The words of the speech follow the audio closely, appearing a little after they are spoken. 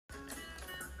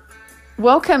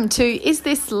Welcome to Is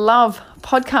This Love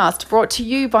podcast, brought to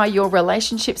you by your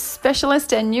relationship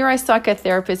specialist and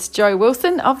neuropsychotherapist Jo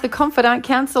Wilson of The Confidant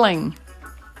Counselling.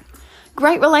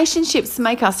 Great relationships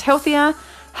make us healthier,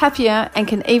 happier, and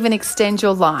can even extend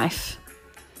your life.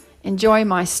 Enjoy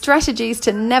my strategies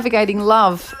to navigating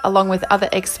love along with other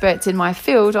experts in my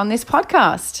field on this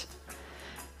podcast.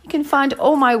 You can find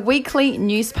all my weekly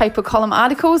newspaper column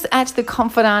articles at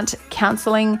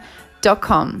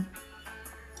theconfidantcounselling.com.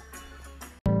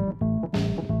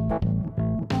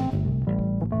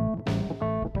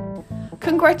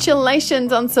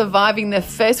 Congratulations on surviving the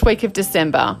first week of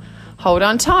December. Hold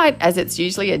on tight, as it's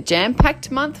usually a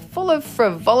jam-packed month full of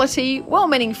frivolity,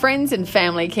 well-meaning friends and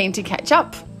family keen to catch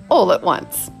up all at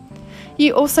once.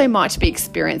 You also might be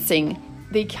experiencing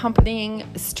the accompanying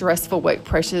stressful work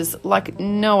pressures like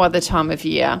no other time of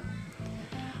year.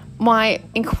 My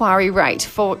inquiry rate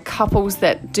for couples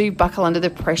that do buckle under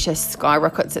the pressure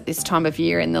skyrockets at this time of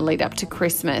year in the lead up to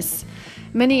Christmas.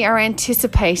 Many are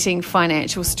anticipating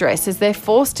financial stress as they're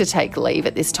forced to take leave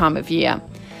at this time of year.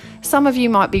 Some of you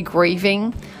might be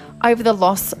grieving over the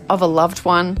loss of a loved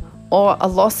one or a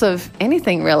loss of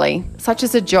anything really, such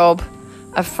as a job,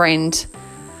 a friend,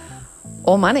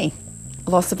 or money.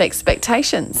 Loss of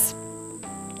expectations.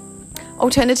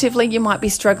 Alternatively, you might be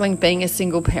struggling being a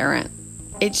single parent.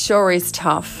 It sure is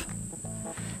tough.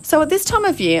 So at this time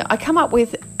of year, I come up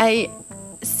with a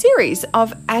series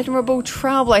of admirable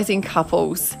trailblazing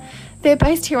couples. They're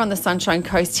based here on the Sunshine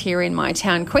Coast here in my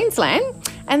town, Queensland,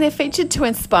 and they're featured to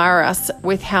inspire us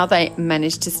with how they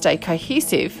manage to stay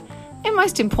cohesive and,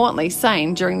 most importantly,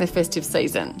 sane during the festive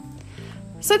season.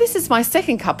 So this is my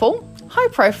second couple,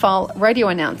 high-profile radio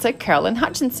announcer Carolyn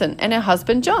Hutchinson and her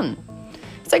husband John.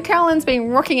 So Carolyn's been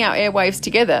rocking our airwaves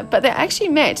together, but they actually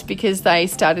met because they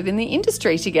started in the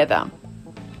industry together.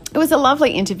 It was a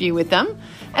lovely interview with them,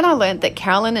 and I learned that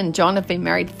Carolyn and John have been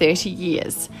married 30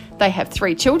 years. They have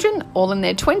 3 children, all in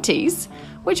their 20s,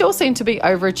 which all seem to be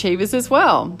overachievers as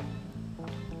well.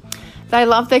 They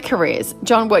love their careers.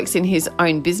 John works in his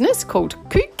own business called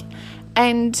Kook,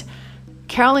 and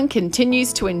Carolyn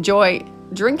continues to enjoy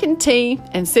drinking tea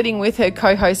and sitting with her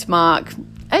co-host Mark,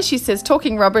 as she says,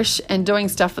 talking rubbish and doing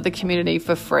stuff for the community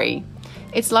for free.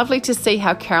 It's lovely to see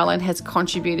how Carolyn has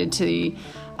contributed to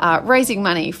raising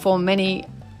money for many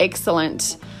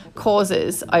excellent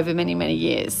causes over many, many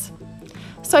years.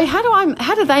 So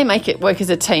how do they make it work as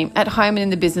a team at home and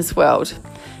in the business world?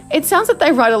 It sounds like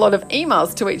they write a lot of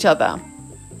emails to each other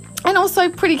and also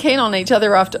pretty keen on each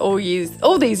other after all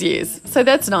these years. So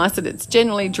that's nice that it's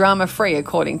generally drama-free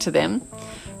according to them.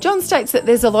 John states that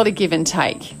there's a lot of give and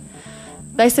take.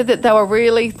 They said that they were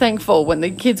really thankful when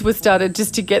the kids were started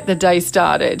just to get the day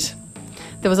started.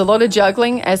 There was a lot of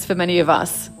juggling, as for many of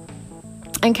us.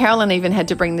 And Carolyn even had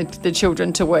to bring the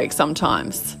children to work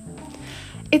sometimes.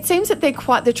 It seems that they're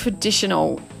quite the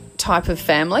traditional type of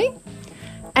family,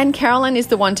 and Carolyn is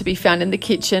the one to be found in the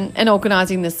kitchen and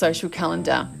organising the social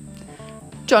calendar.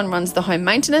 John runs the home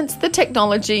maintenance, the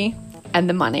technology, and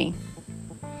the money.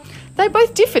 They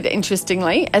both differed,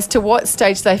 interestingly, as to what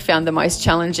stage they found the most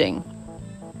challenging.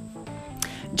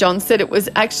 John said it was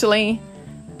actually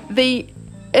the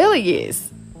early years,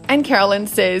 and Carolyn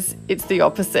says it's the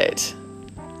opposite.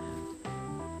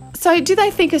 So do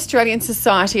they think Australian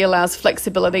society allows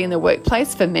flexibility in the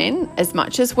workplace for men as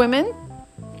much as women?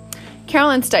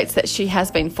 Carolyn states that she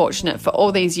has been fortunate for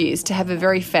all these years to have a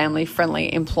very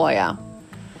family-friendly employer.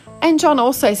 And John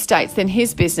also states that in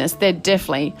his business they're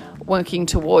definitely working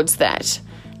towards that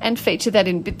and feature that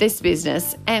in this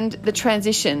business, and the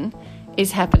transition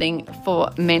is happening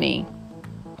for many.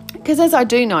 Because as I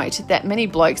do note that many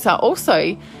blokes are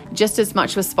also just as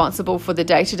much responsible for the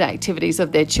day-to-day activities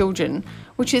of their children,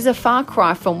 which is a far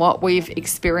cry from what we've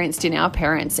experienced in our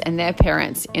parents and their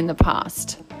parents in the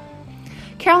past.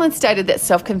 Carolyn stated that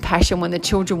self-compassion when the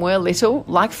children were little,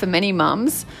 like for many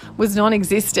mums, was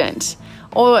non-existent,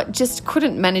 or just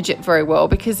couldn't manage it very well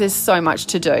because there's so much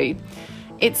to do.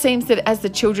 It seems that as the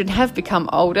children have become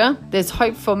older, there's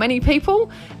hope for many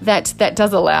people that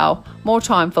does allow more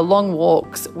time for long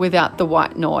walks without the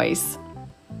white noise.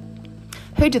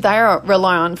 Who do they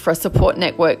rely on for a support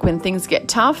network when things get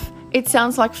tough? It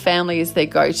sounds like family is their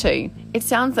go-to. It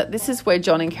sounds like this is where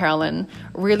John and Carolyn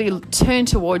really turn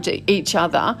towards each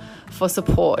other for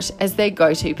support as their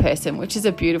go-to person, which is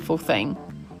a beautiful thing.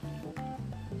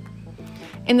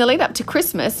 In the lead up to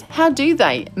Christmas, how do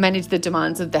they manage the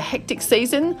demands of the hectic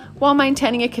season while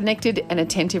maintaining a connected and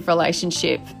attentive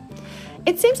relationship?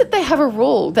 It seems that they have a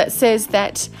rule that says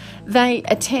that they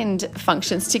attend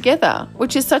functions together,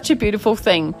 which is such a beautiful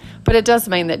thing, but it does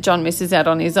mean that John misses out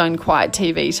on his own quiet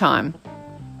TV time.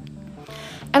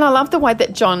 And I love the way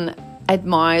that John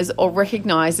admires or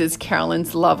recognises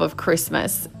Carolyn's love of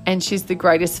Christmas, and she's the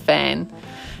greatest fan.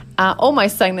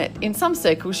 Almost saying that in some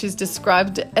circles she's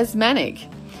described as manic.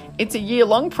 It's a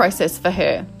year-long process for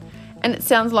her, and it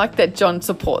sounds like that John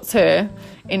supports her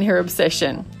in her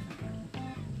obsession.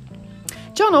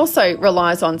 John also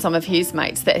relies on some of his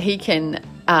mates that he can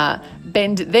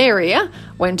bend their ear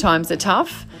when times are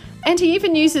tough, and he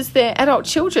even uses their adult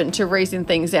children to reason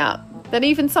things out that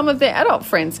even some of their adult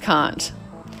friends can't.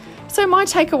 So my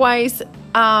takeaways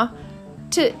are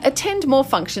to attend more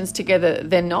functions together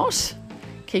than not,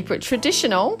 keep it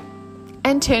traditional,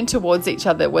 and turn towards each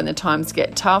other when the times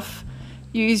get tough.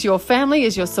 Use your family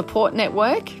as your support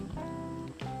network.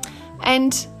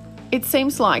 And it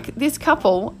seems like this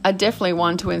couple are definitely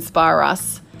one to inspire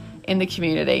us in the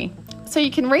community. So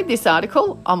you can read this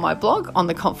article on my blog on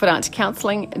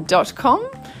theconfidantcounselling.com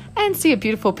and see a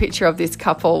beautiful picture of this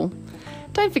couple.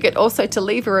 Don't forget also to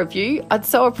leave a review. I'd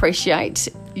so appreciate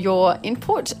your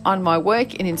input on my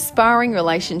work in inspiring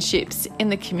relationships in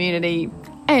the community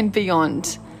and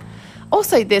beyond.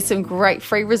 Also, there's some great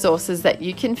free resources that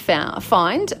you can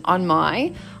find on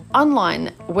my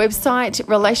online website,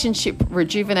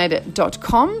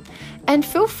 relationshiprejuvenator.com, and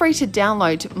feel free to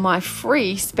download my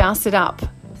free Spouse It Up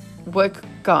work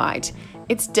guide.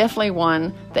 It's definitely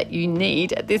one that you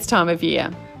need at this time of year.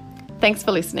 Thanks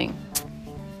for listening.